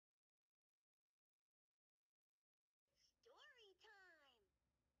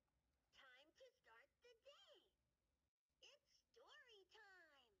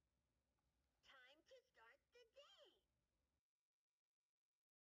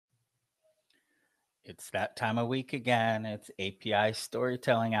It's that time of week again. It's API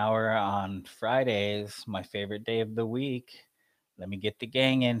Storytelling Hour on Fridays, my favorite day of the week. Let me get the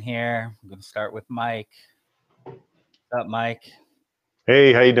gang in here. I'm going to start with Mike. What's up, Mike?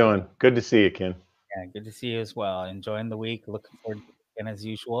 Hey, how you doing? Good to see you, Ken. Yeah, good to see you as well. Enjoying the week. Looking forward to the weekend as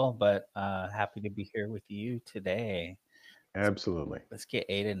usual, but happy to be here with you today. Let's, Absolutely. let's get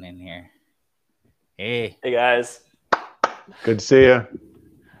Aiden in here. Hey. Hey guys, Good to see you.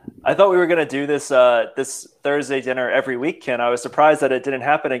 I thought we were gonna do this this Thursday dinner every week, Ken. I was surprised that it didn't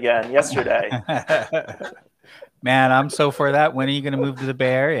happen again yesterday. Man, I'm so for that. When are you going to move to the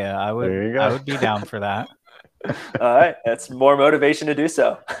Bay Area? There you I go. would be down for that. All right, that's more motivation to do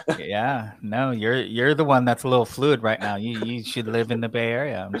so. Yeah, no, you're the one that's a little fluid right now. You should live in the Bay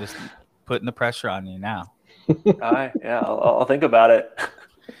Area. I'm just putting the pressure on you now. All right, yeah, I'll think about it.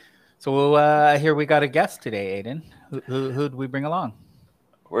 So here we got a guest today, Aiden. Who'd we bring along?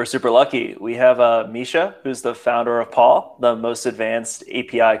 We're super lucky. We have Misha, who's the founder of Paul, the most advanced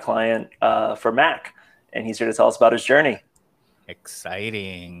API client for Mac, and he's here to tell us about his journey.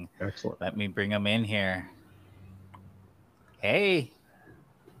 Exciting. Excellent. Let me bring him in here. Hey.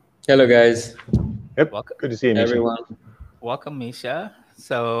 Hello, guys. Yep. Welcome. Good to see you, Misha. Everyone. Welcome, Misha.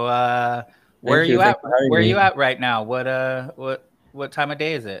 So where Thank are you at? for having Where are me. you at right now? What time of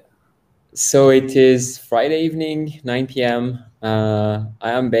day is it? So it is Friday evening, 9 p.m. I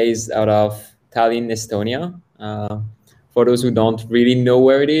am based out of Tallinn, Estonia. For those who don't really know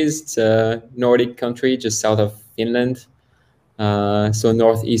where it is, it's a Nordic country just south of Finland. So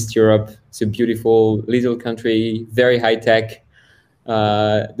Northeast Europe. It's a beautiful little country, very high tech.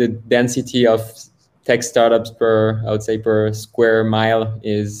 The density of tech startups I would say, per square mile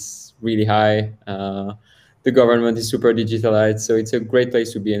is really high. The government is super digitalized, so it's a great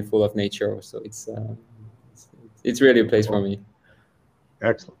place to be and full of nature. So it's really a place for me.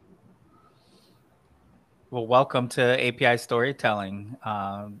 Excellent. Well, welcome to API Storytelling.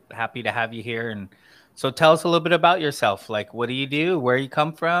 Happy to have you here. And so tell us a little bit about yourself. Like, what do you do? Where you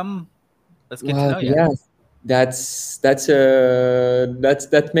come from? Let's get to know you. Yeah, that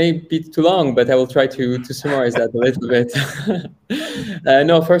may be too long, but I will try to summarize that a little bit.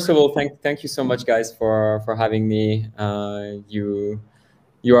 No, first of all, thank you so much, guys, for having me.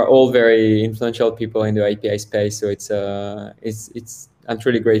 You are all very influential people in the API space, so it's I'm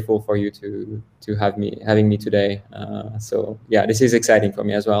truly grateful for you to having me today. So yeah, this is exciting for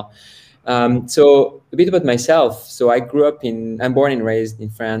me as well. So a bit about myself. So I'm born and raised in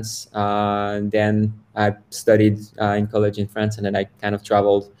France. Then I studied in college in France, and then I kind of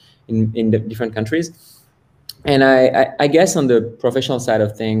traveled in the different countries. And I guess on the professional side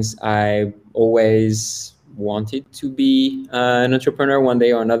of things, I always wanted to be an entrepreneur one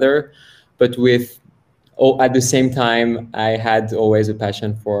day or another, but at the same time, I had always a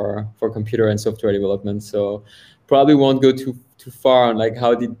passion for computer and software development. So probably won't go too far on like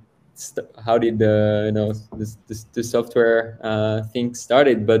how did the software thing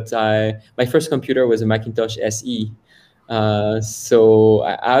started. But my first computer was a Macintosh SE. So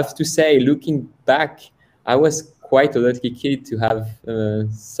I have to say, looking back, I was quite a lucky kid to have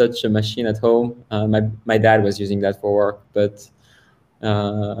such a machine at home. My dad was using that for work, but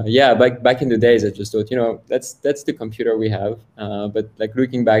yeah, back in the days, I just thought, that's the computer we have. But like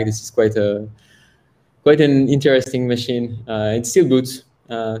looking back, this is quite an interesting machine. It still boots.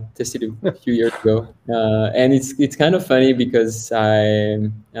 Tested it a few years ago, and it's kind of funny because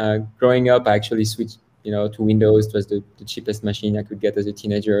growing up, I actually switched to Windows. It was the cheapest machine I could get as a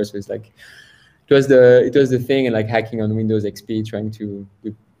teenager. So it's like it was the thing, and like hacking on Windows XP, trying to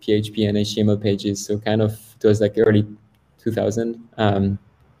do PHP and HTML pages. So kind of it was like early 2000. And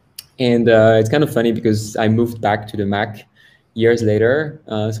it's kind of funny because I moved back to the Mac years later.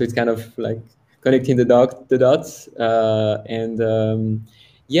 So it's kind of like connecting the dots.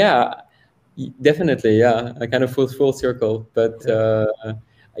 Yeah, definitely. Yeah, I kind of full circle. But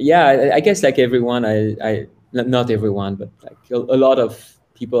yeah, I guess like everyone, not everyone, but like a lot of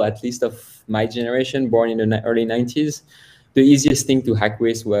people, at least of my generation, born in the early 90s, the easiest thing to hack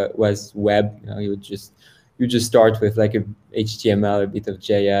with was web. You just start with like a HTML, a bit of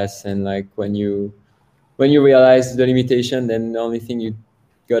JS, and like when you realize the limitation, then the only thing you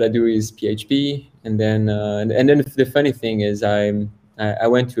gotta do is PHP. And then the funny thing is I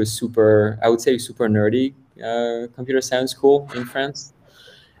went to I would say super nerdy computer science school in France.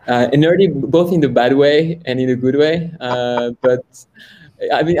 And nerdy both in the bad way and in a good way. But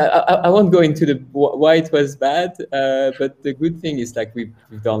I mean, I won't go into why it was bad. But the good thing is like we've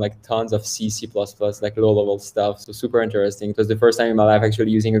done like tons of C++, like low level stuff. So super interesting. It was the first time in my life actually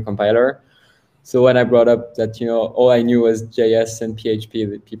using a compiler. So when I brought up that all I knew was JS and PHP,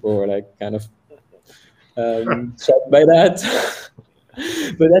 that people were like kind of shocked by that.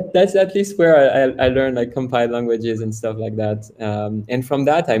 But that's at least where I learned like compiled languages and stuff like that. And from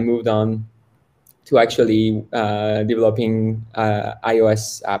that, I moved on to actually developing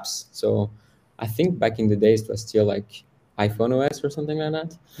iOS apps. So I think back in the days, it was still like iPhone OS or something like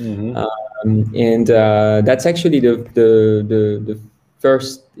that. And that's actually the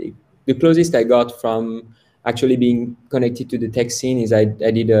first, the closest I got from actually being connected to the tech scene is I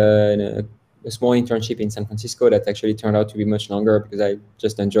did a small internship in San Francisco that actually turned out to be much longer because I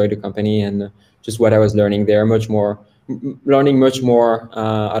just enjoyed the company and just what I was learning there, learning much more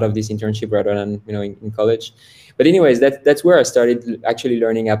out of this internship rather than in college. But anyways, that's where I started actually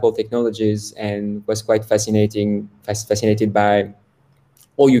learning Apple technologies and was quite fascinated by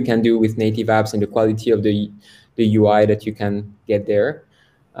all you can do with native apps and the quality of the UI that you can get there.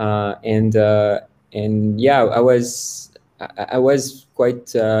 And yeah, I was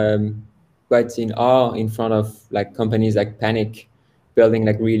quite in awe in front of like companies like Panic building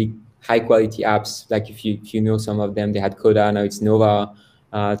like really high quality apps. Like if you know some of them, they had Coda, now it's Nova,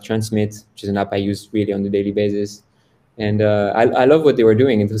 Transmit, which is an app I use really on a daily basis. And I love what they were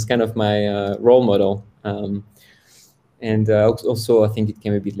doing. It was kind of my role model. And also, I think it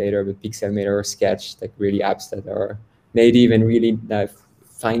came a bit later, but Pixelmator or Sketch, like really apps that are native and really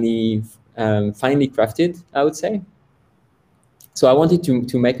finely crafted, I would say. So I wanted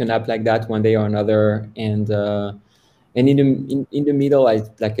to make an app like that one day or another, and in the middle, I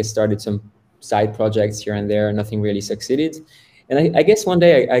started some side projects here and there. Nothing really succeeded, and I guess one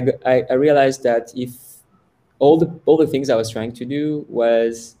day I realized that if all the things I was trying to do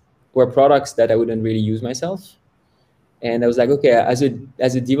were products that I wouldn't really use myself. And I was like, okay, as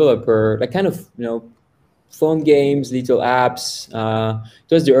a developer, like kind of, phone games, little apps.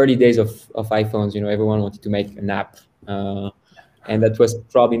 It was the early days of iPhones. Everyone wanted to make an app, and that was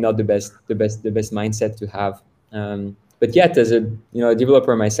probably not the best mindset to have. But yet, as a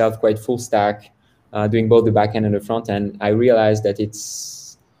developer myself, quite full stack, doing both the back end and the front end, I realized that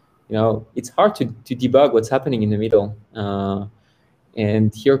it's hard to debug what's happening in the middle.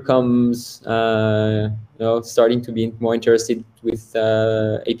 And here comes starting to be more interested with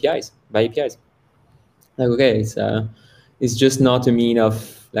APIs. Like, okay, it's just not a mean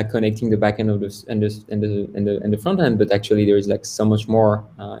of like connecting the back end of this and the front end, but actually there is like so much more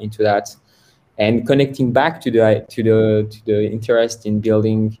into that. And connecting back to the interest in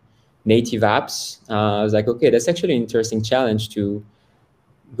building native apps, I was like, okay, that's actually an interesting challenge to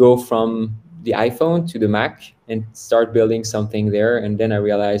go from the iPhone to the Mac and start building something there. And then I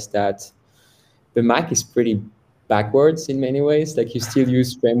realized that the Mac is pretty backwards in many ways. Like you still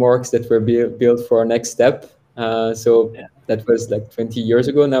use frameworks that were built for our next step. That was like 20 years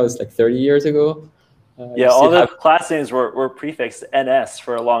ago. Now it's like 30 years ago. All the class names were prefixed NS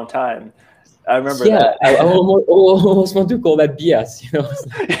for a long time. I remember that. I almost want to call that BS,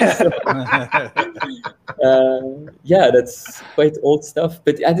 that's quite old stuff.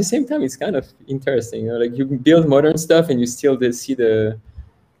 But at the same time, it's kind of interesting. Like you build modern stuff and you still see the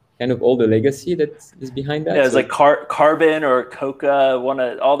kind of all the legacy that is behind that. Yeah, it's like Carbon or Coca,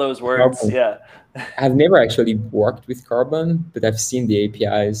 all those words. Carbon. Yeah. I've never actually worked with Carbon, but I've seen the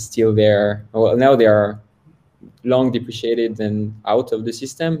APIs still there. Well, now they are long depreciated and out of the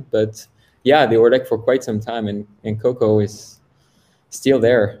system, but yeah, they were like for quite some time, and Cocoa is still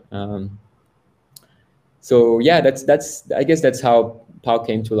there. So yeah, I guess that's how POW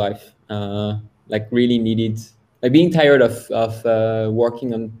came to life. Like really needed, like being tired of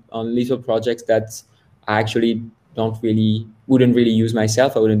working on little projects that I actually wouldn't really use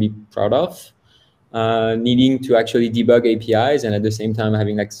myself. I wouldn't be proud of. Needing to actually debug APIs, and at the same time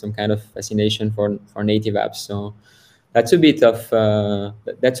having like some kind of fascination for native apps. So that's a bit of a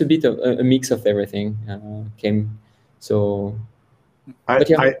mix of everything came. So I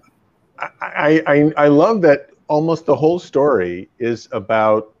love that almost the whole story is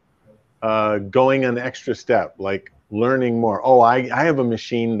about going an extra step, like learning more. Oh, I have a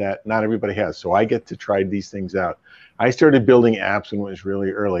machine that not everybody has, so I get to try these things out. I started building apps when it was really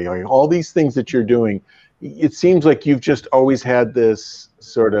early. Like all these things that you're doing, it seems like you've just always had this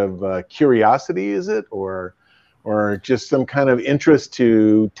sort of curiosity, is it? Or just some kind of interest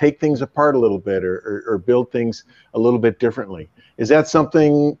to take things apart a little bit or build things a little bit differently. Is that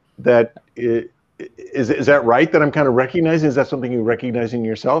something that, is that right that I'm kind of recognizing? Is that something you're recognizing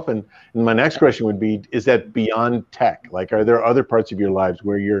yourself? And my next question would be, is that beyond tech? Like, are there other parts of your lives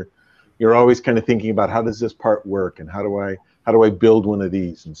where you're always kind of thinking about how does this part work and how do I build one of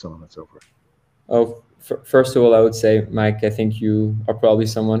these and so on and so forth? Oh, first of all, I would say, Mike, I think you are probably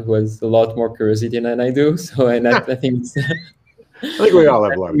someone who has a lot more curiosity than I do. So, and I think I think we all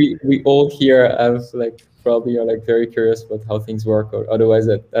have a lot of we all here have like probably are like very curious about how things work, or otherwise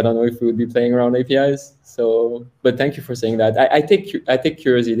I don't know if we would be playing around APIs. So, but thank you for saying that. I take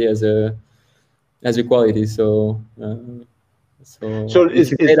curiosity as a quality. So So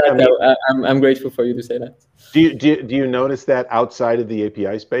if you say that, I'm grateful for you to say that. Do you notice that outside of the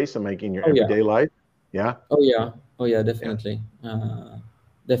API space and like in your everyday life? Yeah. Oh yeah, definitely.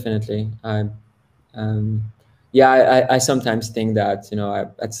 Definitely. I sometimes think that, you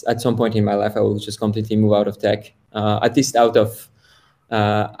know, at some point in my life I will just completely move out of tech, at least out of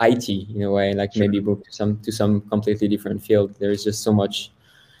IT in a way, like maybe move to some completely different field. There is just so much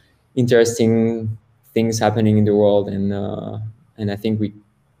interesting things happening in the world, and I think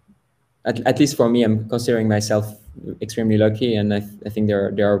at least for me, I'm considering myself extremely lucky, and I think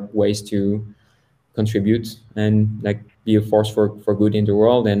there are ways to contribute and like be a force for good in the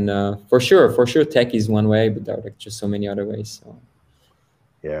world. And for sure tech is one way, but there are like just so many other ways. So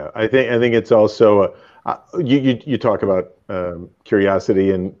yeah, I think it's also you talk about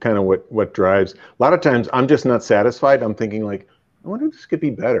curiosity and kind of what drives. A lot of times I'm just not satisfied. I'm thinking like, I wonder if this could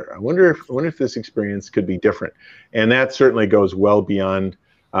be better. I wonder if this experience could be different. And that certainly goes well beyond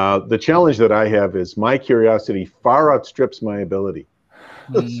the challenge that I have is my curiosity far outstrips my ability.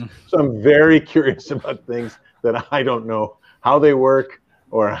 So I'm very curious about things that I don't know how they work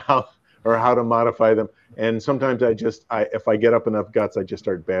or how to modify them. And sometimes if I get up enough guts, I just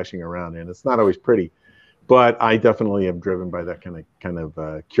start bashing around, and it's not always pretty. But I definitely am driven by that kind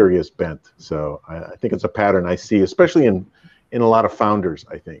of curious bent. So I think it's a pattern I see, especially in a lot of founders.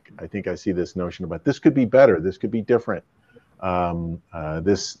 I think I see this notion about this could be better, this could be different.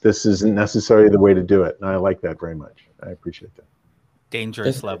 This isn't necessarily the way to do it, and I like that very much. I appreciate that.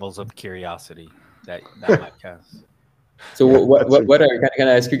 Dangerous levels of curiosity that podcast. So what are, can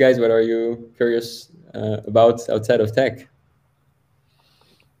I ask you guys, what are you curious about outside of tech?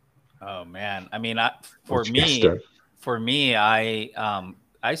 Oh man, I mean, for me,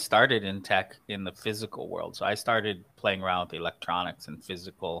 I started in tech in the physical world. So I started playing around with electronics and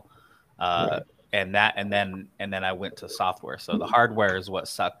physical, and then I went to software. So the hardware is what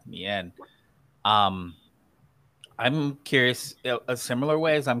sucked me in. I'm curious, similar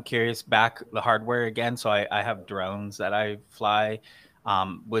ways. I'm curious back the hardware again. So I have drones that I fly,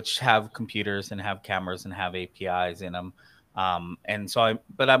 which have computers and have cameras and have APIs in them. And so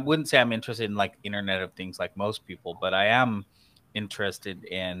but I wouldn't say I'm interested in like Internet of Things like most people, but I am interested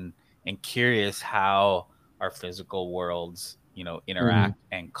in and curious how our physical worlds, you know, interact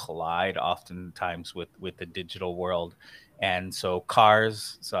and collide oftentimes with the digital world. And so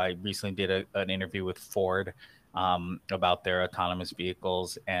cars. So I recently did an interview with Ford about their autonomous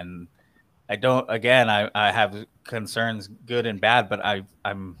vehicles, and I have concerns, good and bad, but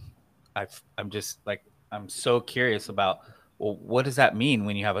I'm just like, I'm so curious about, well, what does that mean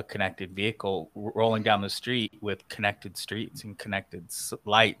when you have a connected vehicle rolling down the street with connected streets and connected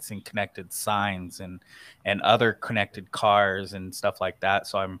lights and connected signs and other connected cars and stuff like that.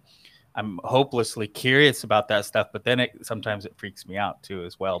 So I'm hopelessly curious about that stuff, but then sometimes it freaks me out too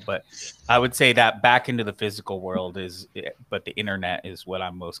as well. But I would say that back into the physical world but the internet is what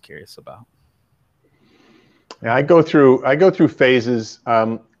I'm most curious about. Yeah, I go through phases.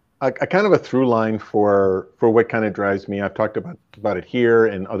 A kind of a through line for what kind of drives me. I've talked about it here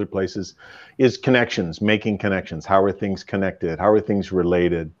and other places, is connections, making connections. How are things connected? How are things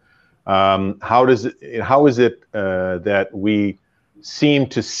related? How is it that we seem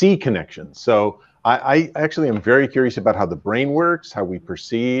to see connections? So I actually am very curious about how the brain works, how we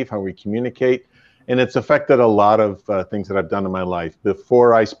perceive, how we communicate, and it's affected a lot of things that I've done in my life.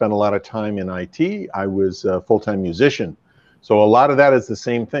 Before I spent a lot of time in IT, I was a full-time musician. So a lot of that is the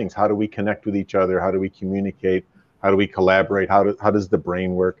same things. How do we connect with each other? How do we communicate? How do we collaborate? How does the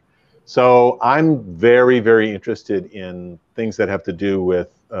brain work? So I'm very, very interested in things that have to do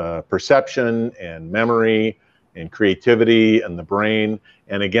with perception and memory and creativity and the brain.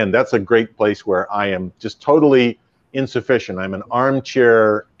 And again, that's a great place where I am just totally insufficient. I'm an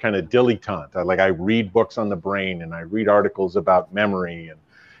armchair kind of dilettante. I read books on the brain, and I read articles about memory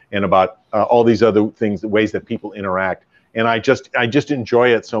and about all these other things, the ways that people interact. And I just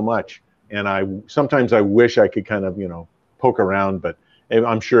enjoy it so much. And sometimes I wish I could kind of, you know, poke around, but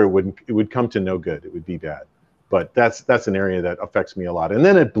I'm sure it would come to no good. It would be bad. But that's an area that affects me a lot. And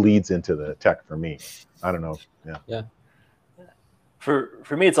then it bleeds into the tech for me. I don't know. Yeah.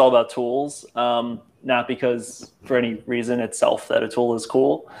 For me, it's all about tools. Not because for any reason itself that a tool is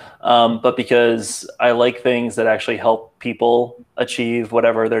cool, but because I like things that actually help people achieve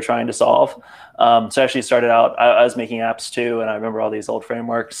whatever they're trying to solve. So I actually started out, I was making apps too, and I remember all these old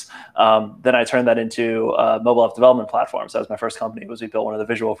frameworks. Then I turned that into a mobile app development platform. So that was my first company, was we built one of the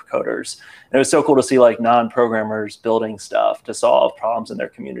visual coders. And it was so cool to see like non-programmers building stuff to solve problems in their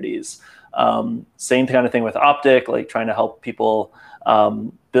communities. Same kind of thing with Optic, like trying to help people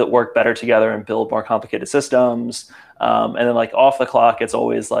work better together and build more complicated systems. And then like off the clock, it's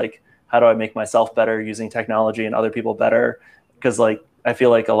always like, how do I make myself better using technology and other people better? Because like, I feel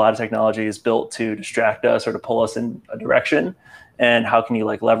like a lot of technology is built to distract us or to pull us in a direction. And how can you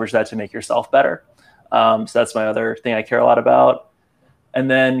like leverage that to make yourself better? So that's my other thing I care a lot about. And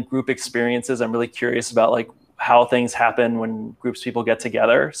then group experiences, I'm really curious about like how things happen when groups of people get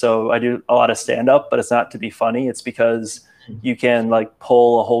together. So I do a lot of stand-up, but it's not to be funny. It's because you can like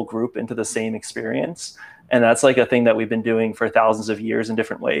pull a whole group into the same experience. And that's like a thing that we've been doing for thousands of years in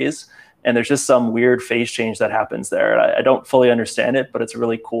different ways. And there's just some weird phase change that happens there. I don't fully understand it, but it's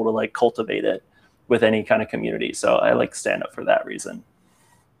really cool to like cultivate it with any kind of community. So I like stand up for that reason.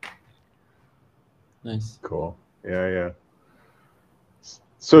 Nice. Cool. Yeah.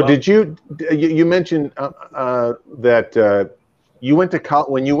 So well, did you mentioned that you went to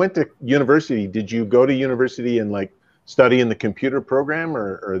when you went to university, did you go to university and like study in the computer program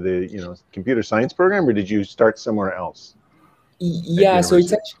or the computer science program, or did you start somewhere else? Yeah, so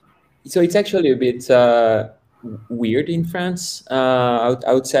it's actually a bit weird in France,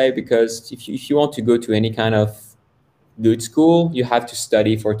 I would say, because if you want to go to any kind of good school, you have to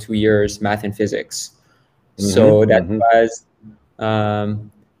study for 2 years math and physics. So that was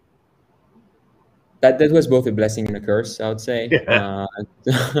that was both a blessing and a curse, I would say. Yeah.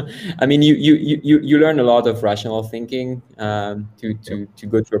 I mean, you learn a lot of rational thinking to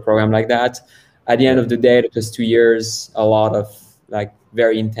go through a program like that. At the end of the day, it was 2 years, a lot of like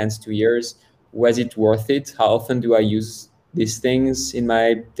very intense 2 years. Was it worth it? How often do I use these things in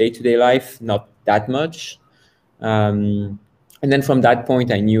my day-to-day life? Not that much. And then from that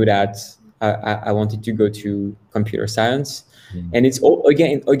point, I knew that I wanted to go to computer science. And it's all,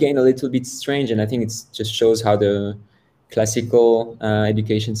 again a little bit strange, and I think it just shows how the classical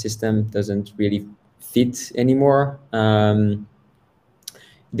education system doesn't really fit anymore.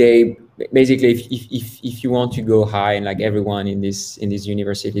 They basically, if you want to go high, and like everyone in these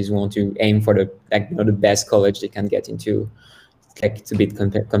universities want to aim for the best college they can get into, like it's a bit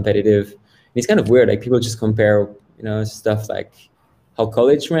competitive. And it's kind of weird, like people just compare stuff like how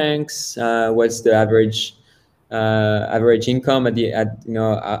college ranks, what's the average income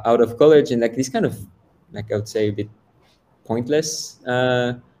out of college, and like this kind of, like I would say, a bit pointless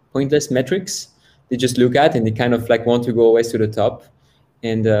metrics they just look at, and they kind of like want to go always to the top.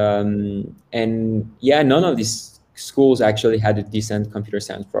 And yeah, none of these schools actually had a decent computer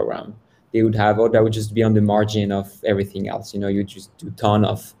science program. They would have, or that would just be on the margin of everything else. You just do a ton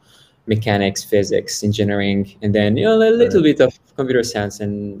of mechanics, physics, engineering, and then a little bit of computer science.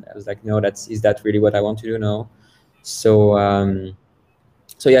 And I was like, no, is that really what I want to do? No. So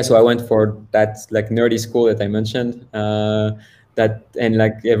so I went for that like nerdy school that I mentioned. And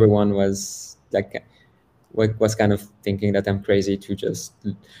like everyone was like, was kind of thinking that I'm crazy to just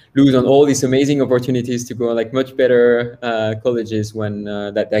lose on all these amazing opportunities to go like much better colleges when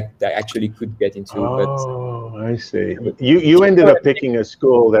that actually could get into. Oh, I see. You ended up picking a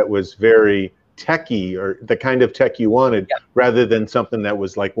school that was very techy, or the kind of tech you wanted, rather than something that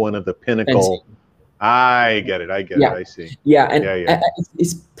was like one of the pinnacle. I get it. I see. Yeah, and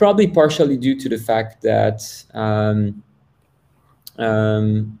it's probably partially due to the fact that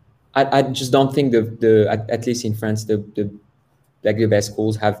I just don't think at least in France the best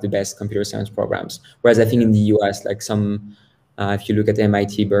schools have the best computer science programs. Whereas I think in the US, like some, if you look at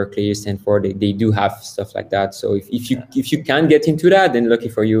MIT, Berkeley, Stanford, they do have stuff like that. So if you can get into that, then lucky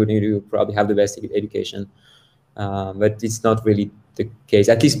for you, you probably have the best education. But it's not really the case,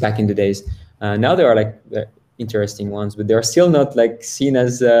 at least back in the days. Now there are like interesting ones, but they're still not like seen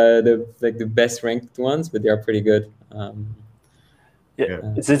as the best ranked ones, but they are pretty good.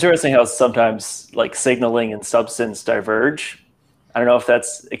 It's interesting how sometimes like signaling and substance diverge. I don't know if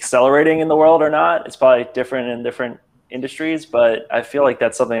that's accelerating in the world or not. It's probably different in different industries, but I feel like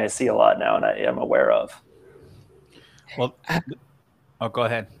that's something I see a lot now and I am aware of. Well, go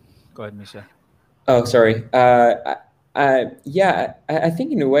ahead, Misha. Oh, sorry. I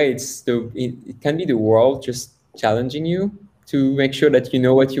think in a way it can be the world just challenging you to make sure that you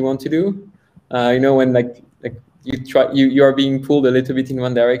know what you want to do. When like you are being pulled a little bit in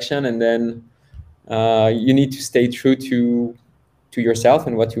one direction, and then you need to stay true to yourself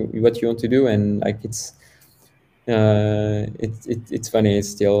and what you want to do. And like It's funny. It's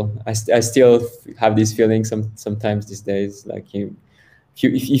still I still have this feeling sometimes these days. Like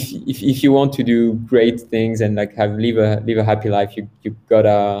if you want to do great things and like live a happy life, you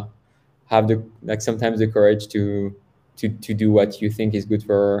gotta have the like sometimes the courage to do what you think is good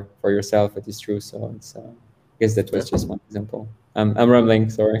for yourself. It is true. So it's I guess that was just one example. I'm rambling.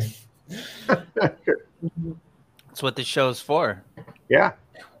 Sorry. That's what the show's for. Yeah.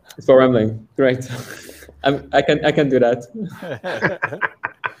 It's for rambling. Great. I can do that.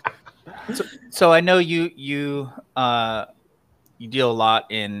 So I know you deal a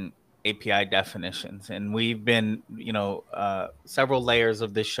lot in API definitions, and we've been, several layers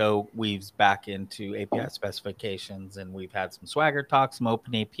of this show weaves back into API specifications, and we've had some Swagger talks, some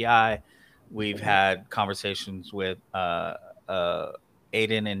Open API. We've had conversations with Aiden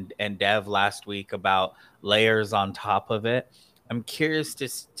and Dev last week about layers on top of it. I'm curious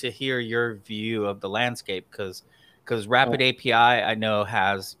to hear your view of the landscape, because Rapid API I know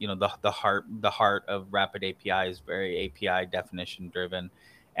has, the heart of Rapid API is very API definition driven,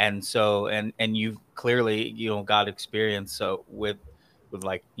 and so and you've clearly got experience with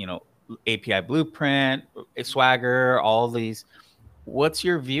like API Blueprint, Swagger, all these. What's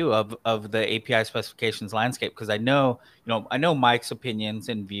your view of the API specifications landscape? Because I know Mike's opinions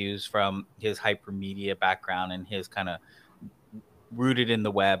and views from his hypermedia background and his kind of rooted in the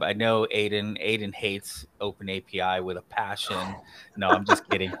web. I know Aiden hates Open API with a passion. No, I'm just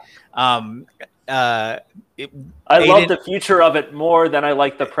kidding. I love the future of it more than I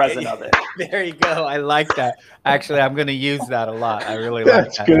like the present of it. There you go. I like that. Actually, I'm going to use that a lot. I really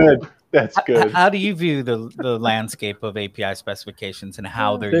like that. That's good. That's good. How do you view the landscape of API specifications and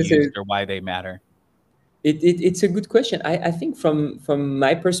how they're used or why they matter? It's a good question. I think from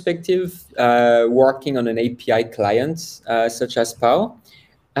my perspective, working on an API client such as POW,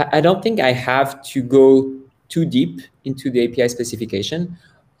 I don't think I have to go too deep into the API specification.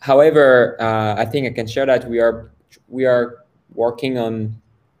 However, I think I can share that we are working on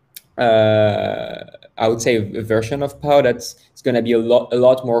I would say a version of POW that's going to be a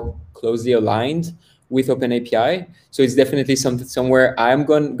lot more closely aligned with OpenAPI. So it's definitely somewhere I'm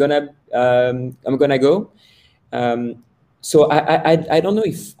gonna go. So I don't know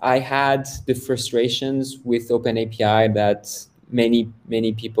if I had the frustrations with OpenAPI that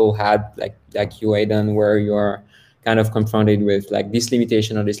many people had, like you, Aidan, where you're kind of confronted with like this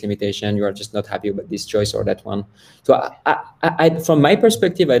limitation or this limitation. You are just not happy about this choice or that one. So I from my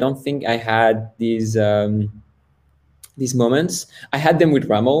perspective, I don't think I had these moments. I had them with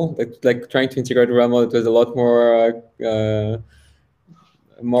RAML, like trying to integrate RAML. It was a lot more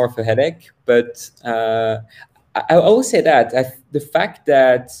of a headache. But I will say that the fact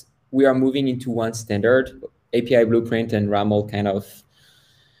that we are moving into one standard, API Blueprint and RAML kind of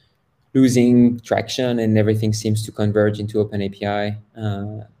losing traction and everything seems to converge into OpenAPI,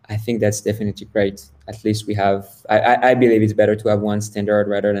 I think that's definitely great. At least we have, I believe it's better to have one standard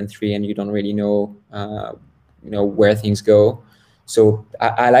rather than three, and you don't really know where things go. So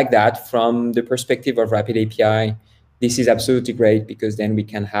I like that. From the perspective of Rapid API, this is absolutely great, because then we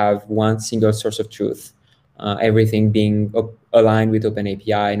can have one single source of truth, everything being aligned with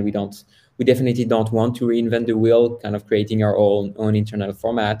OpenAPI, and we definitely don't want to reinvent the wheel, kind of creating our own internal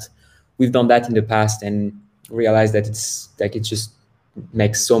format. We've done that in the past and realized that it just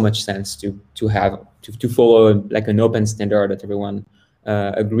makes so much sense to follow like an open standard that everyone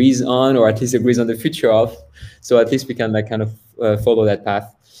agrees on, or at least agrees on the future of. So at least we can like kind of follow that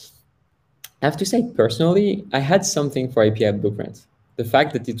path. I have to say, personally, I had something for API Blueprint. The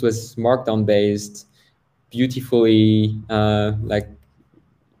fact that it was Markdown based, beautifully like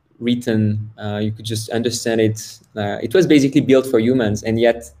written, you could just understand it. It was basically built for humans, and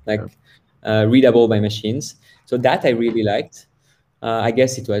yet like readable by machines. So that I really liked. I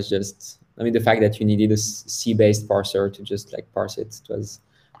guess it was just, the fact that you needed a C-based parser to just like parse it, it was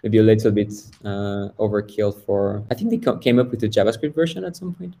maybe a little bit overkill for. I think they came up with a JavaScript version at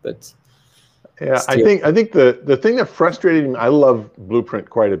some point, but yeah, still. I think the thing that frustrated me, I love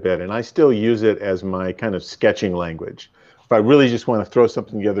Blueprint quite a bit, and I still use it as my kind of sketching language. If I really just want to throw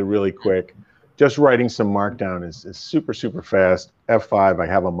something together really quick, just writing some Markdown is super, super fast. F5, I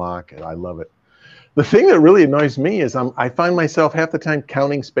have a mock, and I love it. The thing that really annoys me is I find myself half the time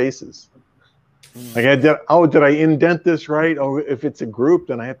counting spaces. Like, did I indent this right? Oh, if it's a group,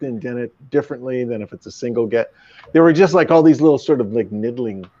 then I have to indent it differently than if it's a single get. There were just like all these little sort of like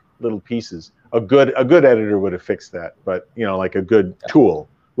niddling little pieces. A good editor would have fixed that, but like a good tool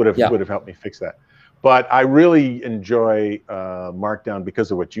would have helped me fix that. But I really enjoy Markdown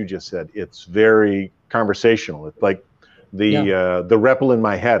because of what you just said. It's very conversational. It's like the REPL in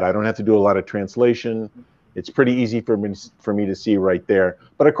my head. I don't have to do a lot of translation. It's pretty easy for me to see right there.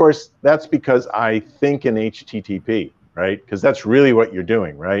 But of course, that's because I think in HTTP, right? Because that's really what you're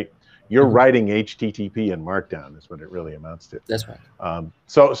doing, right? You're writing HTTP in Markdown is what it really amounts to. That's right.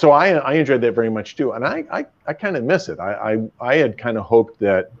 So I enjoyed that very much too, and I kind of miss it. I had kind of hoped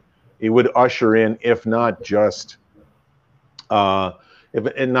that it would usher in, if not just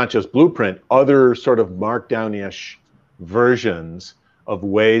and not just Blueprint, other sort of Markdown-ish versions of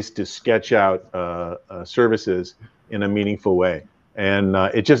ways to sketch out services in a meaningful way. And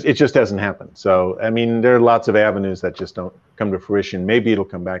it just hasn't happened. So I mean, there are lots of avenues that just don't come to fruition. Maybe it'll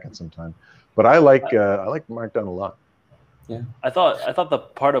come back at some time. But I like Markdown a lot. Yeah, I thought the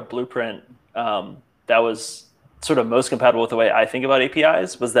part of Blueprint that was sort of most compatible with the way I think about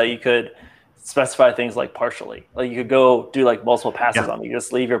APIs was that you could specify things like partially. Like you could go do like multiple passes on it. You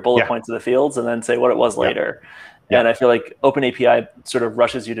just leave your bullet points in the fields and then say what it was later. And I feel like OpenAPI sort of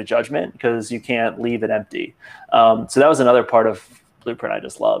rushes you to judgment because you can't leave it empty. So that was another part of Blueprint I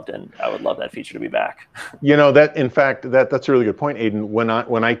just loved, and I would love that feature to be back. You know, that in fact, that's a really good point, Aiden.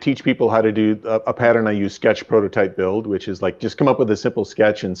 When I teach people how to do a pattern, I use sketch, prototype, build, which is like just come up with a simple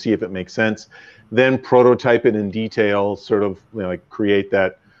sketch and see if it makes sense. Then prototype it in detail, sort of like create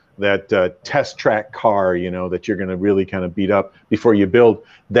that test track car, you know, that you're going to really kind of beat up before you build.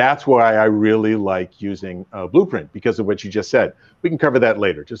 That's why I really like using Blueprint, because of what you just said. We can cover that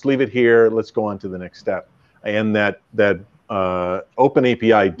later. Just leave it here. Let's go on to the next step. And that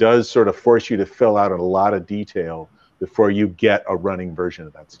OpenAPI does sort of force you to fill out a lot of detail before you get a running version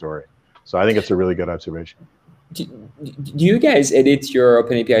of that story. So I think it's a really good observation. Do you guys edit your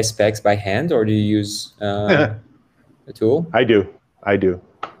OpenAPI specs by hand, or do you use a tool? I do. I do.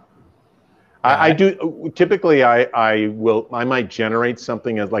 Typically, I might generate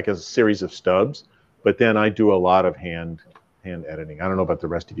something as like a series of stubs, but then I do a lot of hand editing. I don't know about the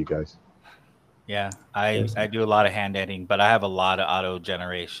rest of you guys. Yeah, I do a lot of hand editing, but I have a lot of auto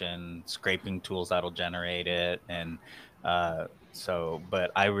generation scraping tools that'll generate it, and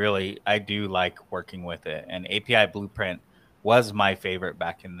but I do like working with it. And API Blueprint was my favorite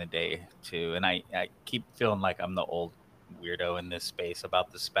back in the day too. And I keep feeling like I'm the old weirdo in this space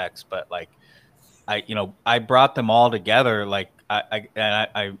about the specs, but like I brought them all together. Like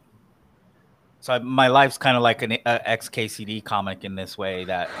so my life's kind of like an XKCD comic in this way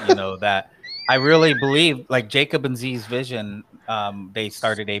that, you know, that I really believe, like Jacob and Z's vision, they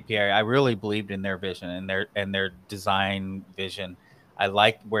started API. I really believed in their vision and their design vision. I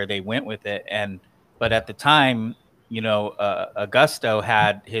liked where they went with it. But at the time, you know, Augusto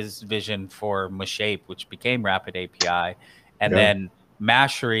had his vision for Mashape, which became Rapid API. And then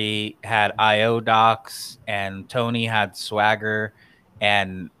Mashery had IO docs, and Tony had Swagger,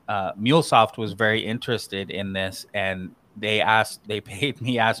 and MuleSoft was very interested in this, and they asked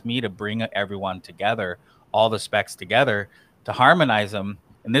me to bring everyone together, all the specs together, to harmonize them.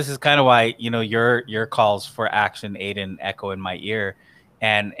 And this is kind of why, you know, your calls for action, Aiden, echo in my ear,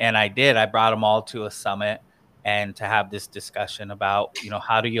 and I did. I brought them all to a summit and to have this discussion about, you know,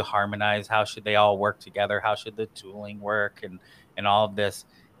 how do you harmonize? How should they all work together? How should the tooling work? And all of this.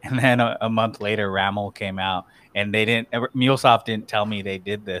 And then a month later, RAML came out, and MuleSoft didn't tell me they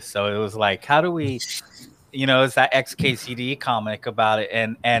did this. So it was like, how do we, you know, it's that XKCD comic about it.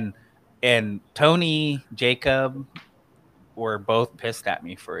 And Tony, Jacob were both pissed at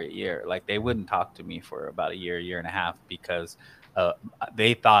me for a year. Like they wouldn't talk to me for about a year and a half, because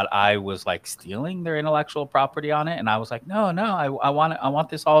they thought I was like stealing their intellectual property on it. And I was like, no, I want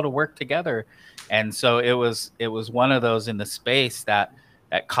this all to work together. And so it was one of those in the space that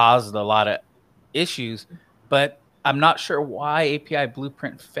caused a lot of issues, but I'm not sure why API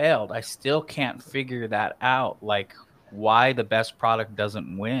Blueprint failed. I still can't figure that out. Like why the best product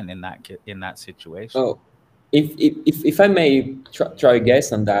doesn't win in that situation. Oh, if I may try a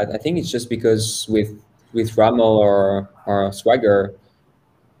guess on that, I think it's just because with RAML or Swagger,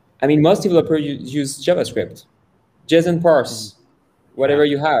 I mean, most developers use JavaScript, JSON parse, whatever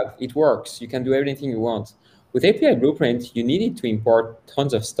you have, it works. You can do everything you want. With API Blueprint, you needed to import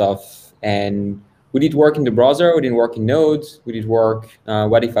tons of stuff. And would it work in the browser? Would it work in Node? Would it work?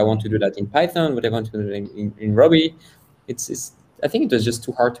 What if I want to do that in Python? What if I want to do that in Ruby? I think it was just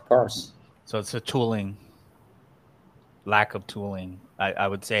too hard to parse. So it's a tooling, lack of tooling. I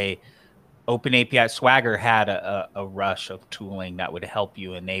would say OpenAPI Swagger had a rush of tooling that would help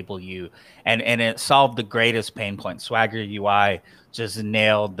you, enable you, and it solved the greatest pain point. Swagger UI just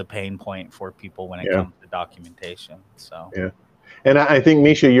nailed the pain point for people when it comes to documentation. So and I think,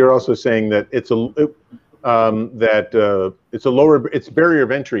 Misha, you're also saying that it's a barrier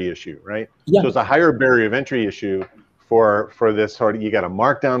of entry issue, right? So it's a higher barrier of entry issue for this sort of, you got a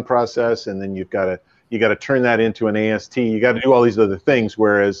markdown process, and then you've got to You got to turn that into an AST. You got to do all these other things.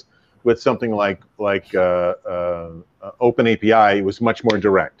 Whereas with something like Open API, it was much more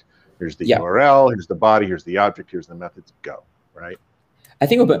direct. Here's the URL, here's the body, here's the object, here's the methods, go, right? I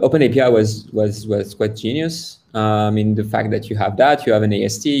think Open API was quite genius. I mean, the fact that you have that, you have an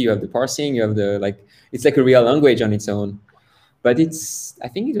AST, you have the parsing, you have the, like, it's like a real language on its own. But I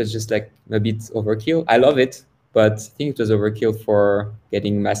think it was just like a bit overkill. I love it, but I think it was overkill for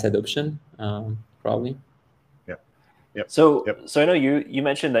getting mass adoption, probably. Yep. So I know you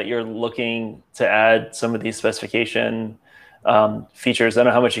mentioned that you're looking to add some of these specification features. I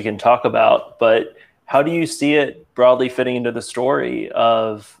don't know how much you can talk about, but how do you see it broadly fitting into the story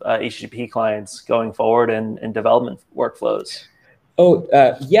of HTTP clients going forward and development workflows? Oh,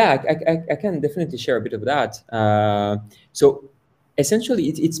 yeah, I can definitely share a bit of that. So essentially,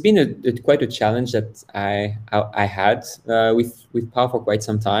 it's been quite a challenge that I had with Power for quite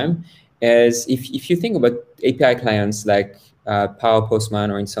some time. Is if you think about API clients like Power, Postman,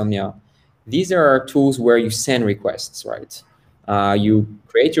 or Insomnia, these are tools where you send requests, right? You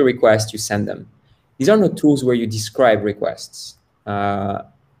create your request, you send them. These are not tools where you describe requests. On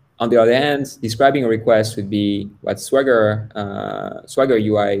the other hand, describing a request would be what Swagger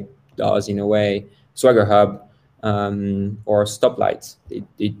UI does in a way, Swagger Hub or Stoplight.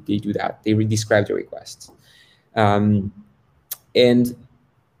 They do that. They describe the request. And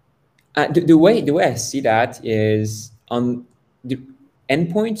the way I see that is on the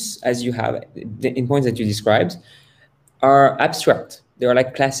endpoints, as you have the endpoints that you described, are abstract. They are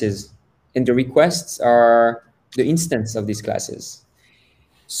like classes, and the requests are the instance of these classes.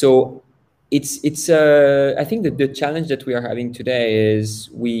 So it's I think that the challenge that we are having today is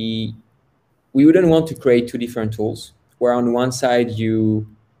we wouldn't want to create two different tools, where on one side you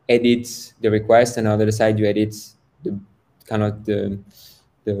edit the request, and on the other side you edit the kind of the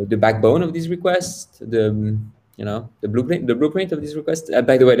backbone of these requests, the blueprint of these requests.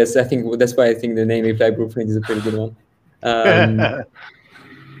 By the way, that's why I think the name API Blueprint is a pretty good one.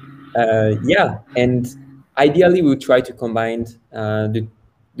 Yeah, and ideally we would try to combine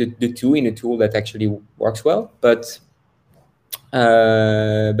the two in a tool that actually works well. But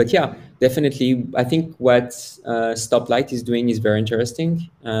yeah, definitely, I think what Stoplight is doing is very interesting.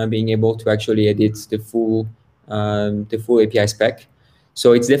 Being able to actually edit the full API spec.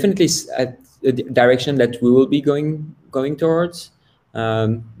 So it's definitely a direction that we will be going towards,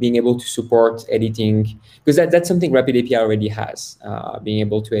 being able to support editing, because that's something Rapid API already has, being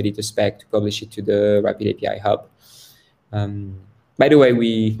able to edit a spec to publish it to the Rapid API hub. By the way,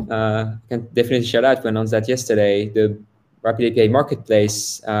 we can definitely share that. We announced that yesterday. The Rapid API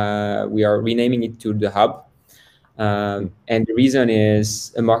Marketplace, we are renaming it to the hub. And the reason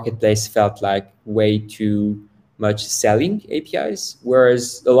is a marketplace felt like way too much selling APIs,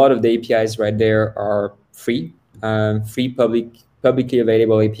 whereas a lot of the APIs right there are free, publicly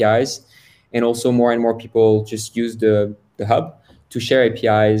available APIs, and also more and more people just use the hub to share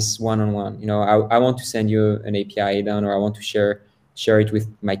APIs one-on-one. You know, I want to send you an API down, or I want to share it with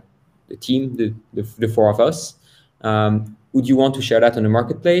the team, the four of us. Would you want to share that on the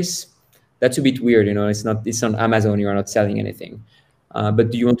marketplace? That's a bit weird, you know. It's on Amazon. You are not selling anything,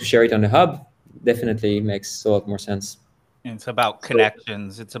 but do you want to share it on the hub? Definitely makes a lot more sense. And it's about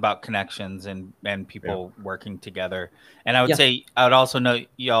connections. It's about connections and people working together. And I would say, I would also note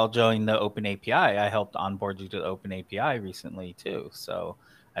y'all joined the Open API. I helped onboard you to the Open API recently too. So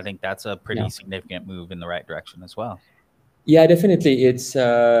I think that's a pretty significant move in the right direction as well. Yeah, definitely. I think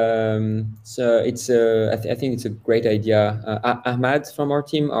it's a great idea. Ahmad from our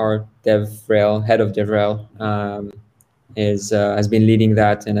team, our head of DevRel, has been leading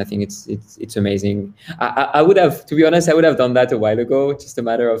that, and I think it's amazing. I would have, to be honest, I would have done that a while ago. Just a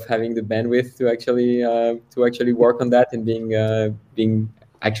matter of having the bandwidth to actually work on that and being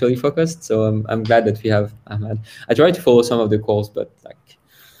actually focused. So I'm glad that we have Ahmad. I tried to follow some of the calls, but like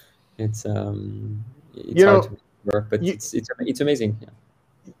it's hard to work. But it's amazing. Yeah.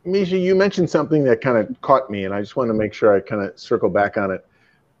 Misha, you mentioned something that kind of caught me, and I just want to make sure I kind of circle back on it.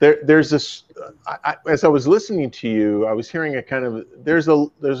 There's this, as I was listening to you, I was hearing a kind of, there's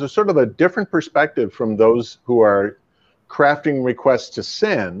a sort of a different perspective from those who are crafting requests to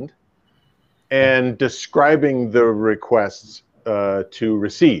send and describing the requests to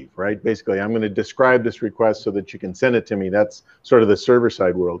receive, right? Basically, I'm going to describe this request so that you can send it to me. That's sort of the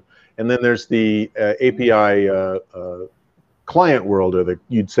server-side world. And then there's the API client world, or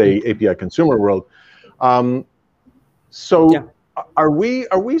you'd say API consumer world. Are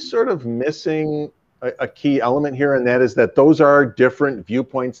we sort of missing a key element here, and that is that those are different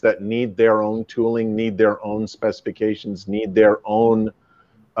viewpoints that need their own tooling, need their own specifications, need their own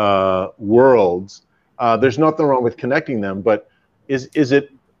worlds, There's nothing wrong with connecting them, but is it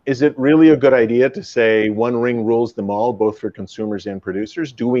really a good idea to say one ring rules them all, both for consumers and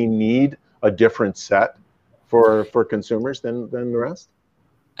producers? Do we need a different set for consumers than the rest?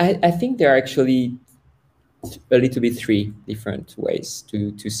 I think there are actually a little bit three different ways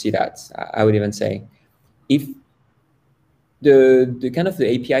to see that. I would even say, if the kind of the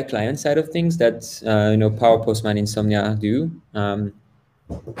API client side of things that Power Postman, Insomnia do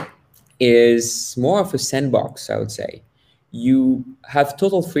is more of a sandbox, I would say. You have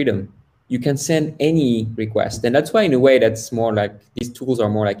total freedom. You can send any request, and that's why, in a way, that's more like these tools are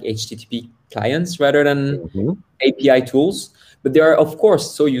more like HTTP clients rather than API tools. But they are, of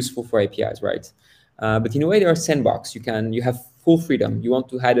course, so useful for APIs, right? But in a way, they are sandbox. You have full freedom. You want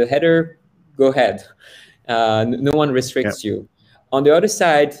to add a header, go ahead. No one restricts you. On the other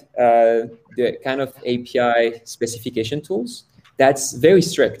side, the kind of API specification tools, that's very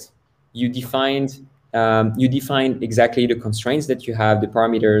strict. You define exactly the constraints that you have, the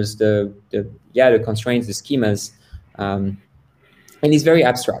parameters, the constraints, the schemas, and it's very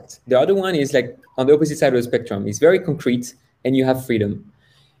abstract. The other one is like on the opposite side of the spectrum. It's very concrete, and you have freedom.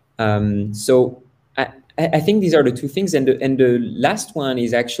 So I think these are the two things, and the last one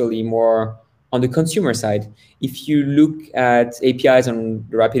is actually more on the consumer side. If you look at APIs on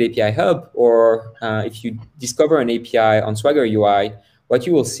the Rapid API Hub, or if you discover an API on Swagger UI, what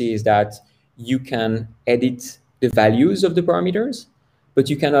you will see is that you can edit the values of the parameters, but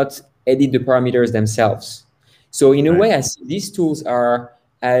you cannot edit the parameters themselves. So in a way, I see these tools are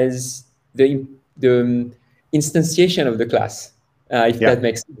as the instantiation of the class, if that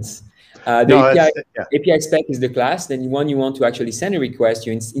makes sense. API spec is the class. Then when you want to actually send a request,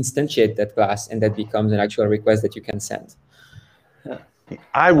 you instantiate that class, and that becomes an actual request that you can send.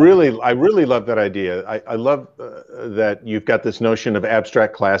 I really love that idea. I love that you've got this notion of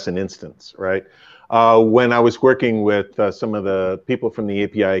abstract class and instance, right? When I was working with some of the people from the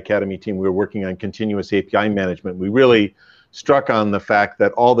API Academy team, we were working on continuous API management. We really struck on the fact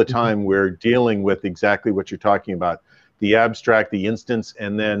that all the time we're dealing with exactly what you're talking about: the abstract, the instance,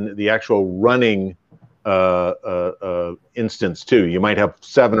 and then the actual running instance too. You might have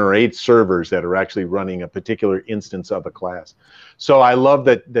 7 or 8 servers that are actually running a particular instance of a class. So I love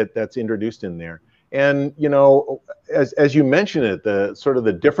that's introduced in there. And as you mentioned it, the sort of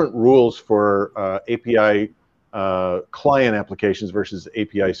the different rules for API client applications versus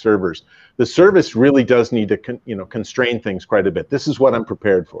API servers. The service really does need to constrain things quite a bit. This is what I'm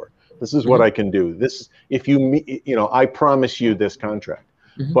prepared for. This is what I can do. This, if I promise you this contract.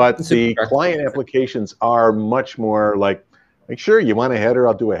 But the client applications are much more like sure, you want a header,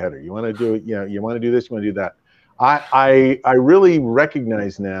 I'll do a header. You want to do, you want to do this, you want to do that. I really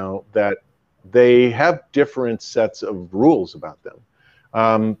recognize now that they have different sets of rules about them.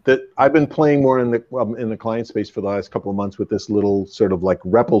 That I've been playing more in the client space for the last couple of months with this little sort of like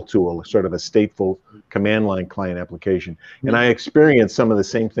REPL tool, sort of a stateful command line client application. And I experienced some of the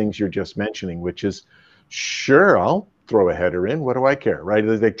same things you're just mentioning, which is, sure, I'll throw a header in, what do I care, right?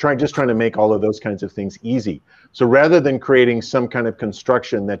 They're just trying to make all of those kinds of things easy. So rather than creating some kind of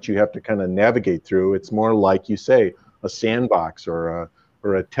construction that you have to kind of navigate through, it's more like you say, a sandbox or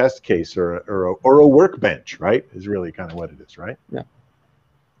a test case or a workbench, right? Is really kind of what it is, right? Yeah.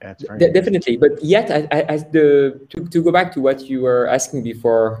 That's very definitely. But yet, to go back to what you were asking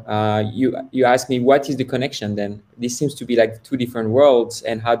before, you asked me what is the connection. Then this seems to be like 2 different worlds,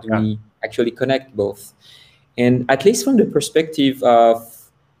 and how do we actually connect both? And at least from the perspective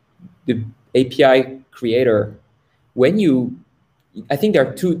of the API creator, I think there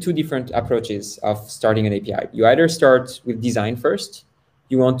are two different approaches of starting an API. You either start with design first.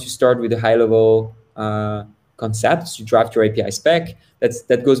 You want to start with a high-level concepts. You draft your API spec.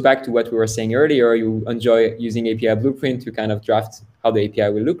 That goes back to what we were saying earlier. You enjoy using API Blueprint to kind of draft how the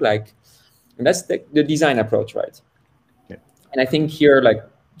API will look like. And that's the design approach, right? Yeah. And I think here, like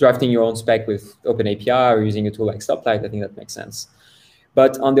drafting your own spec with OpenAPI or using a tool like Stoplight, I think that makes sense.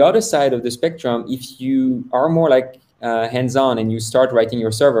 But on the other side of the spectrum, if you are more like hands-on and you start writing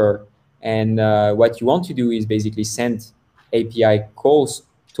your server, and what you want to do is basically send API calls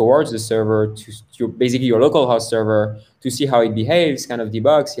towards the server to basically your localhost server to see how it behaves, kind of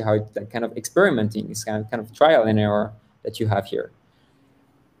debug, see how it kind of experimenting, it's kind of trial and error that you have here.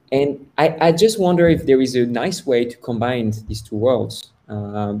 And I just wonder if there is a nice way to combine these 2 worlds,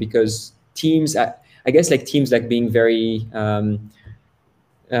 because teams, I guess like teams like being very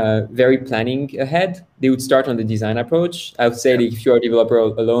very planning ahead, they would start on the design approach. I would say that if you're a developer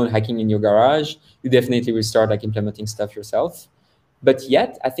alone hacking in your garage, you definitely will start like implementing stuff yourself. But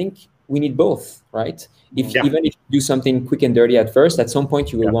yet, I think we need both, right? Even if you do something quick and dirty at first, at some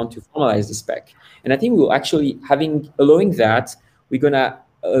point you will want to formalize the spec. And I think we'll actually allowing that, we're gonna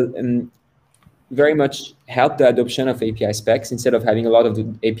very much help the adoption of API specs instead of having a lot of the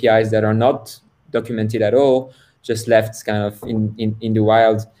APIs that are not documented at all, just left kind of in the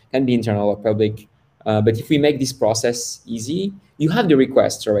wild, can be internal or public. But if we make this process easy, you have the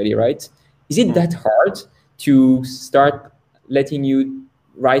requests already, right? Is it that hard to start letting you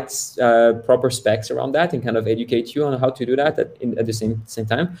write proper specs around that and kind of educate you on how to do that at the same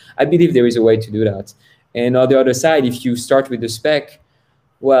time? I believe there is a way to do that. And on the other side, if you start with the spec,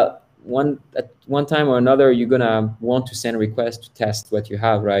 well, at one time or another, you're gonna want to send requests to test what you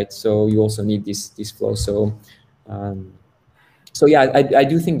have, right? So you also need this flow. So yeah, I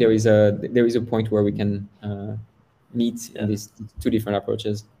do think there is a point where we can meet in these two different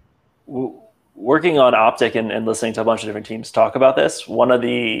approaches. Working on Optic and listening to a bunch of different teams talk about this, one of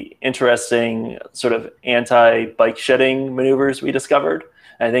the interesting sort of anti-bike shedding maneuvers we discovered,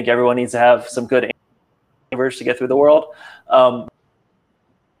 and I think everyone needs to have some good maneuvers to get through the world,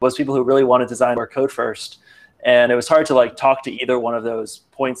 was people who really want to design our code first. And it was hard to like talk to either one of those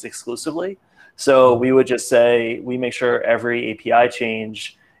points exclusively. So we would just say, we make sure every API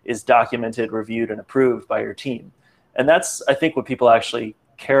change is documented, reviewed, and approved by your team. And that's, I think, what people actually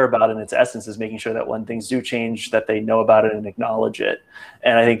care about in its essence, is making sure that when things do change, that they know about it and acknowledge it.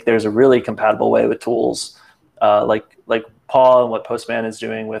 And I think there's a really compatible way with tools like Paul and what Postman is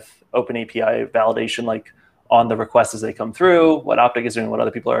doing with open API validation, like on the requests as they come through, what Optic is doing, what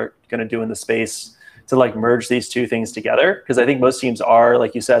other people are going to do in the space to like merge these two things together. Because I think most teams are,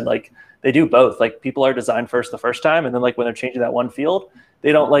 like you said, like they do both. Like people are design first the first time, and then like when they're changing that one field,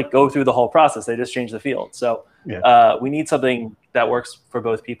 they don't like go through the whole process. They just change the field. So we need something that works for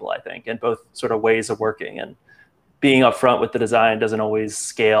both people, I think, and both sort of ways of working. And being upfront with the design doesn't always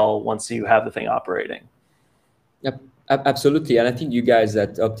scale once you have the thing operating. Yep, absolutely. And I think you guys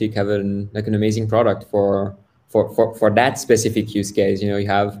at Optic have an amazing product for that specific use case. You know, you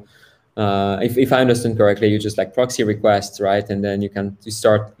have, if I understand correctly, you just like proxy requests, right? And then you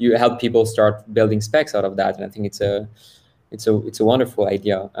help people start building specs out of that. And I think it's a wonderful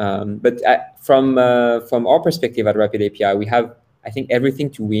idea. But from our perspective at Rapid API, we have, I think, everything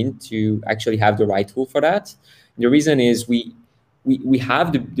to win to actually have the right tool for that. And the reason is we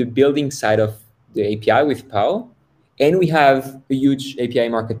have the building side of the API with PAO, and we have a huge API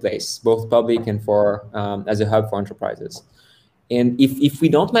marketplace, both public and for as a hub for enterprises. And if we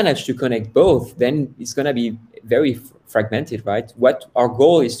don't manage to connect both, then it's going to be very fragmented, right? What our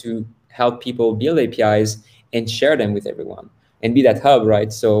goal is to help people build APIs and share them with everyone and be that hub,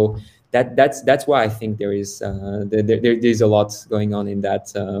 right? So that's why I think there's a lot going on in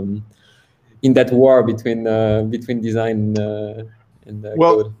that war between design and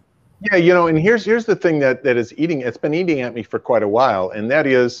code. Yeah, you know, and here's the thing that is it's been eating at me for quite a while, and that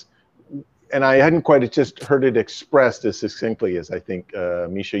is, and I hadn't quite just heard it expressed as succinctly as I think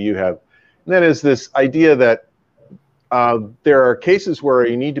Misha, you have, and that is this idea that there are cases where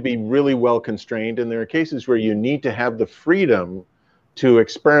you need to be really well constrained, and there are cases where you need to have the freedom to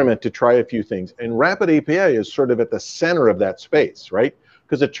experiment, to try a few things. And Rapid API is sort of at the center of that space, right?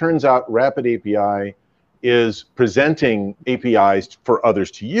 Because it turns out Rapid API is presenting APIs for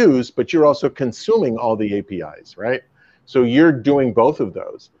others to use, but you're also consuming all the APIs, right? So you're doing both of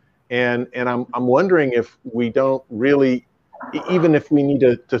those. And I'm wondering if we don't really, even if we need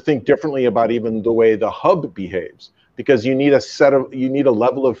to think differently about even the way the hub behaves, because you need a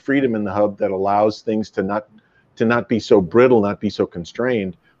level of freedom in the hub that allows things to not be so brittle, not be so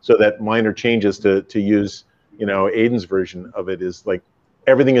constrained, so that minor changes, to use, you know, Aidan's version of it, is like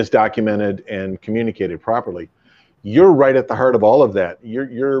everything is documented and communicated properly. You're right at the heart of all of that.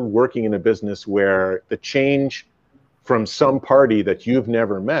 You're working in a business where the change from some party that you've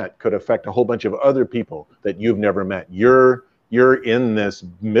never met could affect a whole bunch of other people that you've never met. You're in this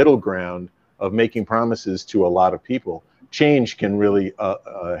middle ground of making promises to a lot of people. Change can really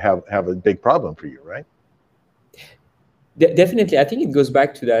have a big problem for you, right? Definitely. I think it goes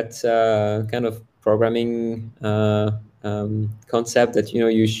back to that kind of programming concept that, you know,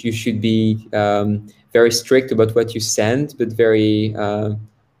 you should be very strict about what you send, but very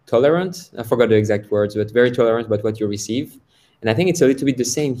tolerant. I forgot the exact words, but very tolerant about what you receive. And I think it's a little bit the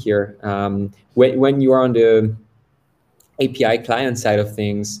same here. When you are on the API client side of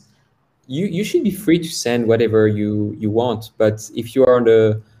things, you should be free to send whatever you want. But if you are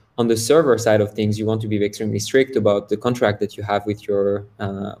on the server side of things, you want to be extremely strict about the contract that you have with your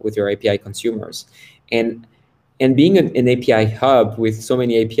API consumers. And being an API hub with so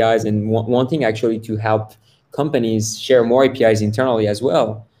many APIs and wanting actually to help companies share more APIs internally as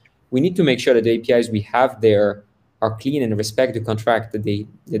well, we need to make sure that the APIs we have there are clean and respect the contract that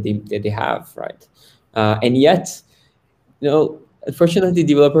they have, right? And yet, unfortunately,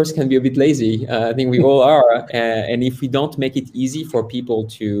 developers can be a bit lazy. I think we all are. And if we don't make it easy for people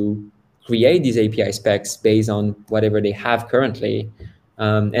to create these API specs based on whatever they have currently,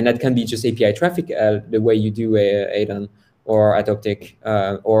 and that can be just API traffic, the way you do Aidan or Atoptic,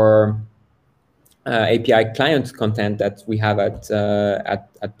 or API client content that we have at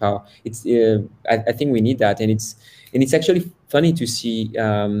Power. It's I think we need that, and it's actually funny to see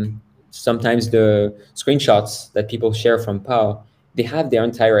sometimes the screenshots that people share from Power. They have their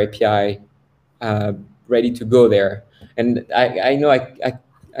entire API ready to go there, and I know I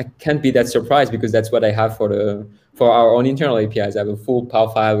can't be that surprised because that's what I have for our own internal APIs. I have a full Power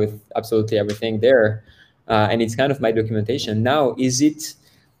file with absolutely everything there, and it's kind of my documentation. Now, is it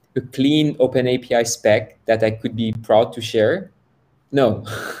a clean open API spec that I could be proud to share? No.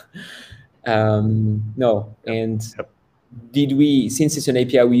 No. And did we, since it's an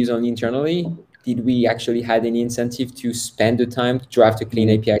API we use only internally, did we actually had any incentive to spend the time to draft a clean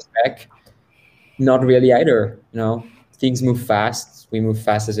API spec? Not really either. Things move fast. We move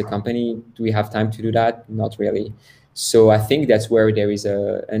fast as a company. Do we have time to do that? Not really. So I think that's where there is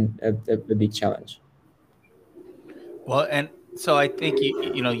a big challenge. Well, and so I think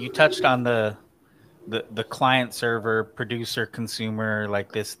you touched on the client server, producer consumer,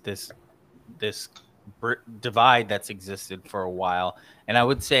 like this divide that's existed for a while. And I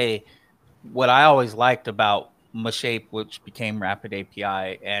would say what I always liked about Mashape, which became Rapid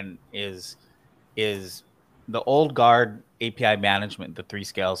API, and is the old guard API management, the 3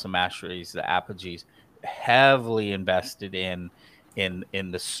 scales, the masteries, the apogees, heavily invested in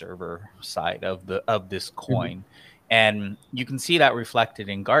the server side of this coin. Mm-hmm. And you can see that reflected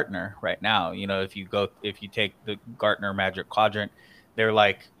in Gartner right now. If you take the Gartner Magic Quadrant, they're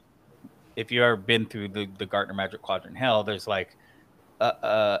like, if you ever been through the Gartner Magic Quadrant hell, there's like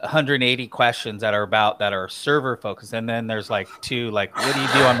 180 questions that are server focused, and then there's like 2 like what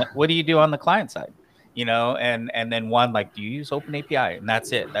do you do on the client side, and then 1 like, do you use Open API, and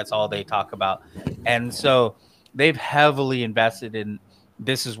that's it. That's all they talk about. And so they've heavily invested in.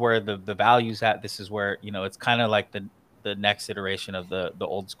 This is where the value's at. This is where, it's kind of like the next iteration of the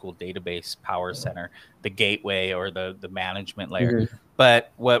old school database Power Center, the gateway or the management layer. Mm-hmm.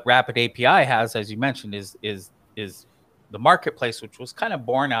 But what Rapid API has, as you mentioned, is the marketplace, which was kind of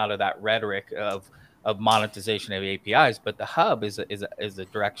born out of that rhetoric of monetization of APIs. But the hub is a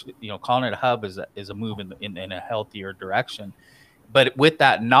direction, calling it a hub is a move in a healthier direction. But with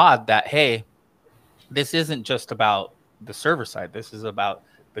that nod that, hey, this isn't just about the server side. This is about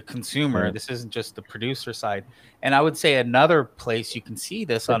the consumer. Right. This isn't just the producer side. And I would say another place you can see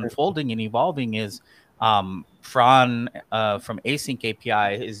this unfolding and evolving is Fran from Async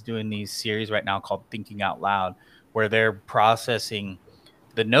API is doing these series right now called Thinking Out Loud, where they're processing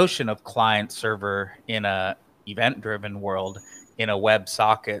the notion of client server in a event-driven world, in a web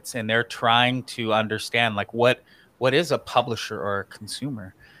sockets, and they're trying to understand like what is a publisher or a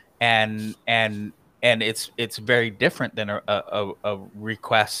consumer, and it's very different than a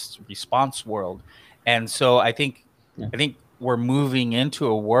request response world. And so I think we're moving into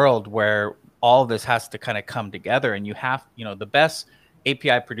a world where all this has to kind of come together, and you have, the best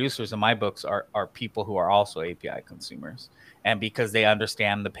API producers in my books are people who are also API consumers, and because they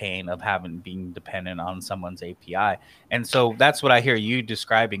understand the pain of being dependent on someone's API. And so that's what I hear you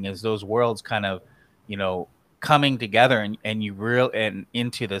describing, is those worlds kind of, coming together, and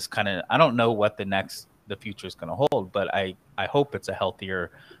into this kind of, I don't know what the future is going to hold, but I hope it's a healthier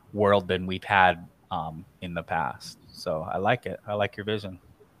world than we've had in the past. So I like it. I like your vision.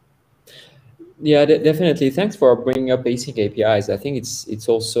 Yeah, definitely. Thanks for bringing up async APIs. I think it's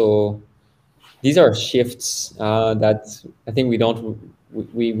also, these are shifts that I think we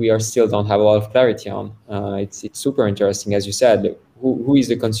still don't have a lot of clarity on. It's super interesting, as you said. Who is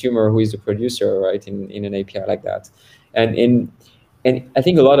the consumer? Who is the producer? Right, in an API like that, and I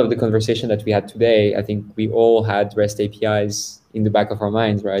think a lot of the conversation that we had today, I think we all had REST APIs in the back of our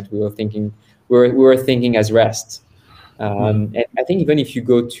minds, right? We were thinking as REST. And I think even if you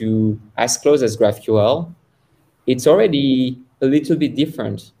go to as close as GraphQL, it's already a little bit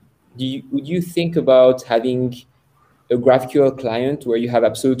different. Would you think about having a GraphQL client where you have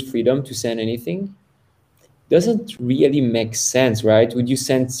absolute freedom to send anything? Doesn't really make sense, right? Would you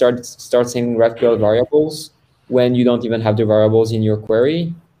start sending GraphQL variables when you don't even have the variables in your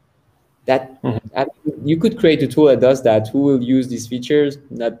query? You could create a tool that does that. Who will use these features?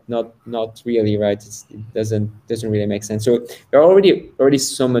 Not really, right? It doesn't really make sense. So there are already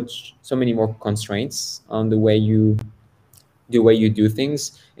so many more constraints on the way you do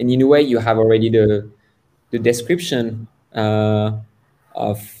things, and in a way you have already the description of,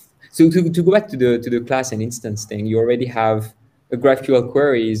 so to go back to the class and instance thing, you already have a GraphQL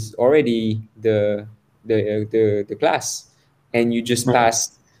query is already the class, and you just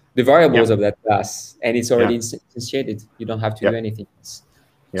pass the variables of that class, and it's already instantiated. You don't have to do anything else.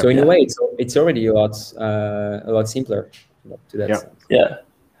 So in a way, it's already a lot simpler to that sense. Yeah,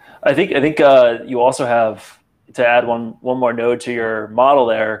 I think you also have to add one more node to your model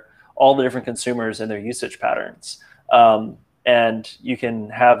there, all the different consumers and their usage patterns. And you can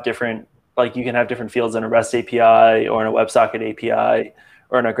have different fields in a REST API or in a WebSocket API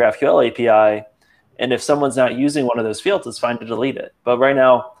or in a GraphQL API. And if someone's not using one of those fields, it's fine to delete it. But right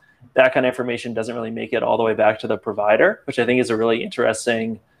now, that kind of information doesn't really make it all the way back to the provider, which I think is a really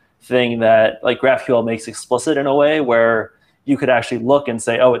interesting thing that like GraphQL makes explicit in a way where you could actually look and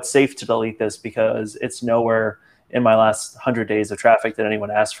say, oh, it's safe to delete this because it's nowhere in my last 100 days of traffic that anyone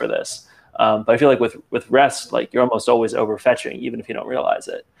asked for this. But I feel like with REST, like you're almost always overfetching, even if you don't realize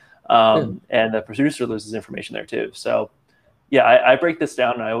it. And the producer loses information there too. So yeah, I break this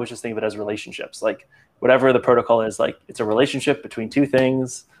down and I always just think of it as relationships. Like whatever the protocol is, like it's a relationship between two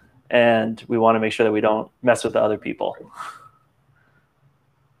things, and we want to make sure that we don't mess with the other people.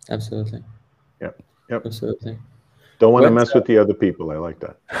 Absolutely. Yep. Absolutely. Don't want to mess with the other people. I like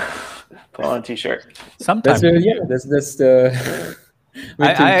that. Put on a t-shirt. Sometimes. That's the.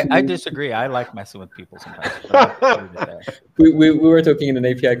 I disagree. I like messing with people sometimes. we were talking in an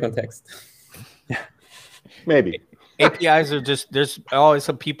API context. Maybe. APIs are just, there's always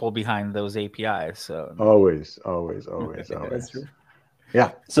some people behind those APIs. So always. That's true.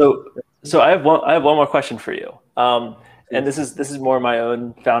 Yeah. So I have one more question for you. And this is more my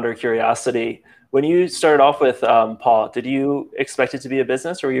own founder curiosity. When you started off with Paul, did you expect it to be a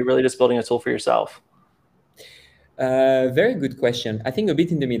business, or were you really just building a tool for yourself? Very good question. I think a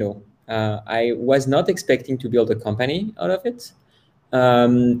bit in the middle. I was not expecting to build a company out of it.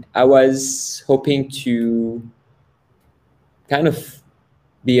 I was hoping to kind of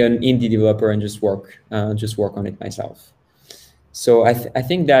be an indie developer and just work on it myself. So I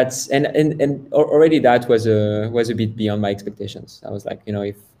think that's and already that was a bit beyond my expectations. I was like,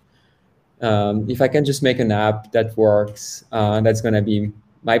 if I can just make an app that works, that's gonna be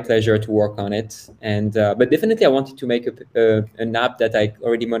my pleasure to work on it. And but definitely I wanted to make an app that I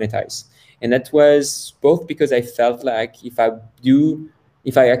already monetize, and that was both because I felt like if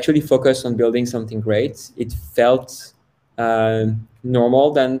I actually focus on building something great, it felt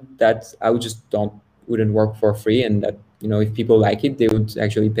normal then that I wouldn't work for free, and that if people like it, they would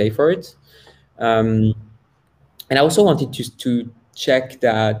actually pay for it. And I also wanted to check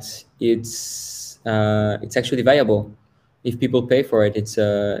that it's actually viable. If people pay for it, it's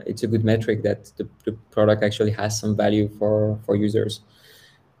a good metric that the product actually has some value for users.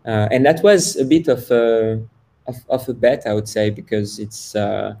 And that was a bit of a bet, I would say, because it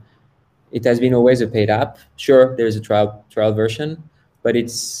has been always a paid app. Sure, there's a trial version, but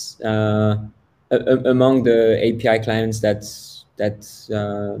it's among the API clients that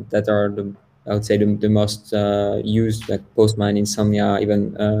are I would say the most used, like Postman, Insomnia,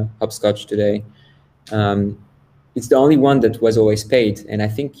 even Hopscotch today. It's the only one that was always paid, and I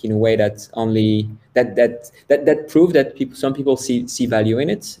think in a way that only that proved that some people see value in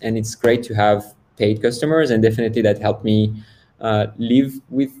it, and it's great to have paid customers, and definitely that helped me live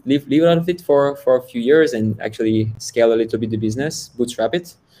out of it for a few years and actually scale a little bit the business, bootstrap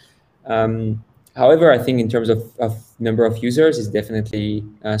it. However, I think in terms of number of users, it's definitely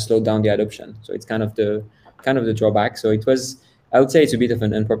slowed down the adoption. So it's kind of the drawback. So I would say it's a bit of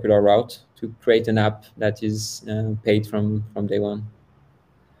an unpopular route to create an app that is paid from day one.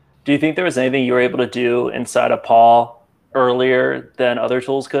 Do you think there was anything you were able to do inside of Paul earlier than other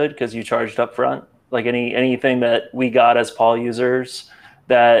tools could because you charged up front? Like anything that we got as Paul users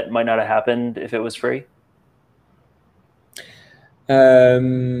that might not have happened if it was free?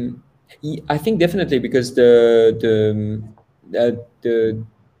 I think definitely, because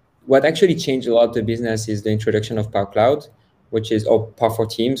what actually changed a lot of the business is the introduction of Power Cloud, Power for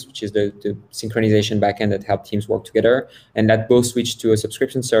Teams, which is the synchronization backend that helped teams work together, and that both switched to a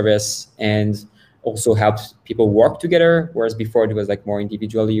subscription service and also helped people work together, whereas before it was like more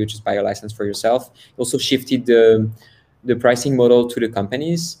individually, you just buy a license for yourself. It also shifted the pricing model to the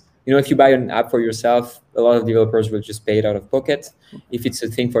companies. If you buy an app for yourself, a lot of developers will just pay it out of pocket. If it's a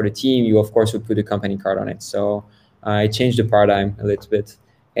thing for the team, you of course would put a company card on it. So it changed the paradigm a little bit.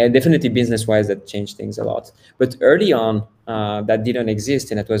 And definitely business-wise, that changed things a lot. But early on, that didn't exist,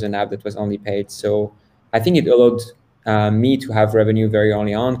 and it was an app that was only paid. So I think it allowed me to have revenue very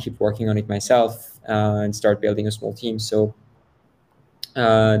early on, keep working on it myself, and start building a small team. So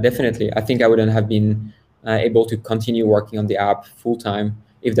definitely, I think I wouldn't have been able to continue working on the app full time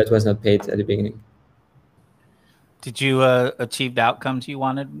if that was not paid at the beginning. Did you achieve the outcomes you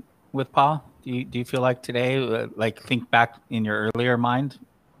wanted with Paul? Do you feel like today, like think back in your earlier mind,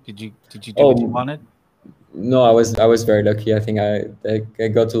 did you do what you wanted? No, I was very lucky. I think I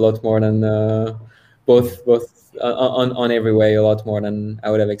got a lot more than both on every way, a lot more than I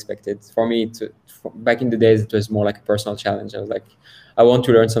would have expected. For me, back in the days, it was more like a personal challenge. I was like, I want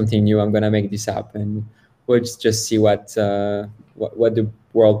to learn something new. I'm gonna make this app, and we'll just see what the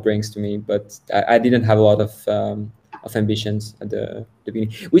world brings to me. But I didn't have a lot of ambitions at the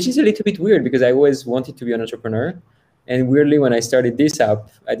beginning, which is a little bit weird because I always wanted to be an entrepreneur. And weirdly, when I started this app,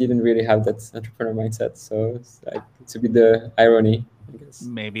 I didn't really have that entrepreneur mindset. So it's a bit the irony, I guess.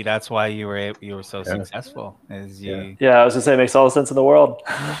 Maybe that's why you were so successful. Yeah, I was gonna say it makes all the sense in the world.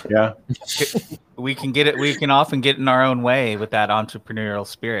 Yeah. We can often get in our own way with that entrepreneurial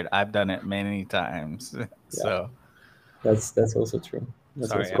spirit. I've done it many times. So that's also true.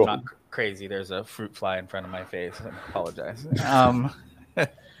 Sorry, I'm not crazy. There's a fruit fly in front of my face. I apologize.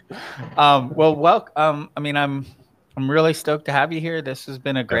 I mean, I'm really stoked to have you here. This has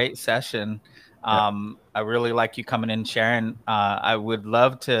been a great session. I really like you coming in, sharing. I would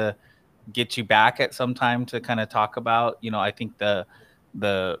love to get you back at some time to kind of talk about, I think the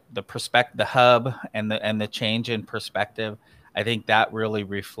perspective, the hub and the change in perspective. I think that really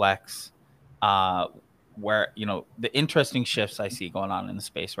reflects where, the interesting shifts I see going on in the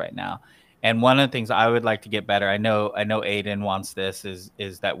space right now. And one of the things I would like to get better, I know Aiden wants this,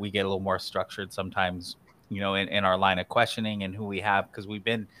 is that we get a little more structured sometimes, in our line of questioning and who we have, because we've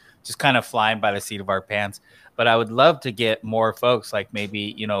been just kind of flying by the seat of our pants. But I would love to get more folks like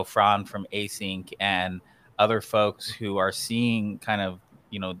maybe, Fran from Async and other folks who are seeing kind of,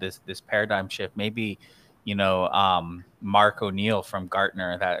 this paradigm shift. Maybe, Mark O'Neill from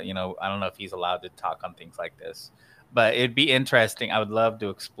Gartner, that, I don't know if he's allowed to talk on things like this, but it'd be interesting. I would love to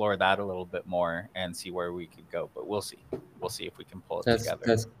explore that a little bit more and see where we could go, but we'll see. We'll see if we can pull it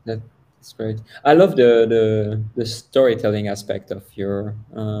together. That's great. I love the storytelling aspect of your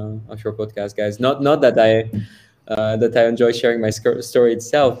podcast, guys. Not that I enjoy sharing my story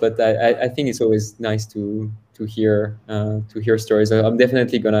itself, but I think it's always nice to hear stories. I'm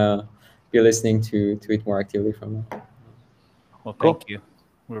definitely gonna be listening to it more actively from now. Well, thank you.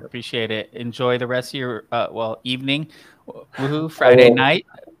 We appreciate it. Enjoy the rest of your evening. Woohoo, Friday night.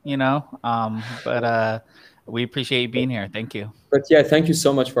 But we appreciate you being here. Thank you. But yeah, thank you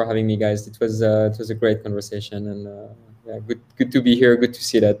so much for having me, guys. It was a great conversation, and good to be here. Good to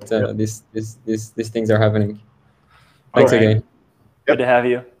see that these things are happening. Thanks again. Good to have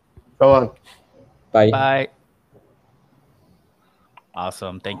you. Go on. Bye. Bye.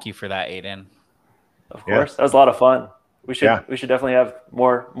 Awesome. Thank you for that, Aiden. Of course, that was a lot of fun. We should definitely have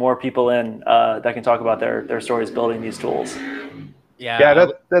more people in that can talk about their stories building these tools. Yeah,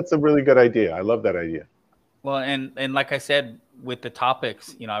 that's a really good idea. I love that idea. Well, and like I said, with the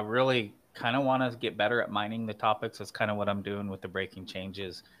topics, I really kind of want to get better at mining the topics. That's kind of what I'm doing with the Breaking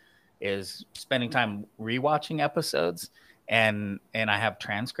Changes, is spending time rewatching episodes, and I have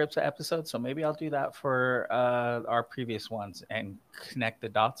transcripts of episodes. So maybe I'll do that for our previous ones and connect the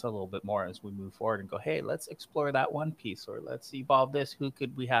dots a little bit more as we move forward and go, hey, let's explore that one piece, or let's evolve this. Who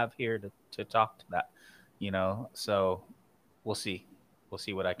could we have here to talk to that? So we'll see. We'll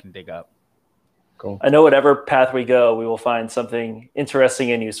see what I can dig up. Cool. I know whatever path we go, we will find something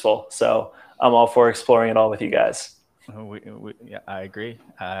interesting and useful. So I'm all for exploring it all with you guys. Yeah, I agree.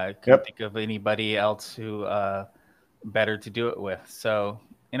 I couldn't think of anybody else who better to do it with. So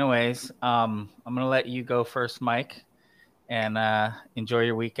anyways, I'm going to let you go first, Mike, and enjoy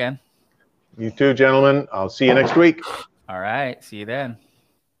your weekend. You too, gentlemen. I'll see you next week. All right. See you then.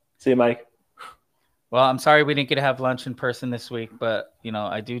 See you, Mike. Well, I'm sorry we didn't get to have lunch in person this week, but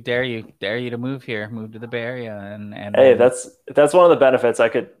I do dare you to move here, move to the Bay Area, and hey, that's one of the benefits. I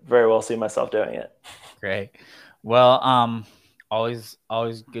could very well see myself doing it. Great. Well, always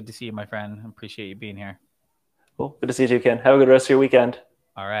good to see you, my friend. Appreciate you being here. Cool. Good to see you too, Ken. Have a good rest of your weekend.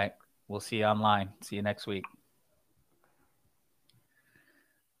 All right. We'll see you online. See you next week.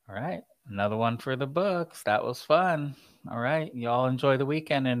 All right. Another one for the books. That was fun. All right. Y'all enjoy the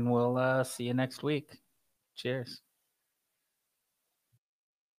weekend, and we'll see you next week. Cheers.